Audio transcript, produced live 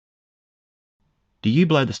Do you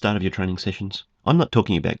blow the start of your training sessions? I'm not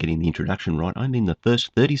talking about getting the introduction right, I mean the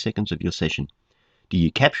first 30 seconds of your session. Do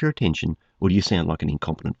you capture attention or do you sound like an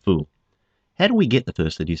incompetent fool? How do we get the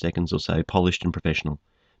first 30 seconds or so polished and professional?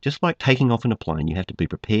 Just like taking off in a plane, you have to be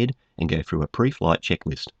prepared and go through a pre-flight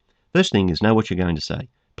checklist. First thing is know what you're going to say.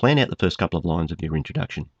 Plan out the first couple of lines of your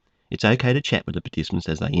introduction. It's okay to chat with the participants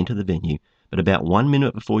as they enter the venue, but about 1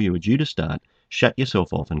 minute before you are due to start, shut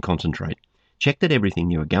yourself off and concentrate. Check that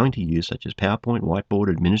everything you are going to use, such as PowerPoint,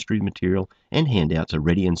 whiteboard, administrative material, and handouts, are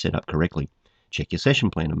ready and set up correctly. Check your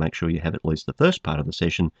session plan and make sure you have at least the first part of the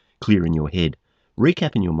session clear in your head.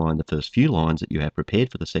 Recap in your mind the first few lines that you have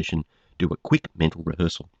prepared for the session. Do a quick mental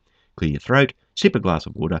rehearsal. Clear your throat, sip a glass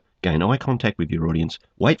of water, gain eye contact with your audience,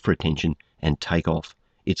 wait for attention, and take off.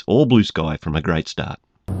 It's all blue sky from a great start.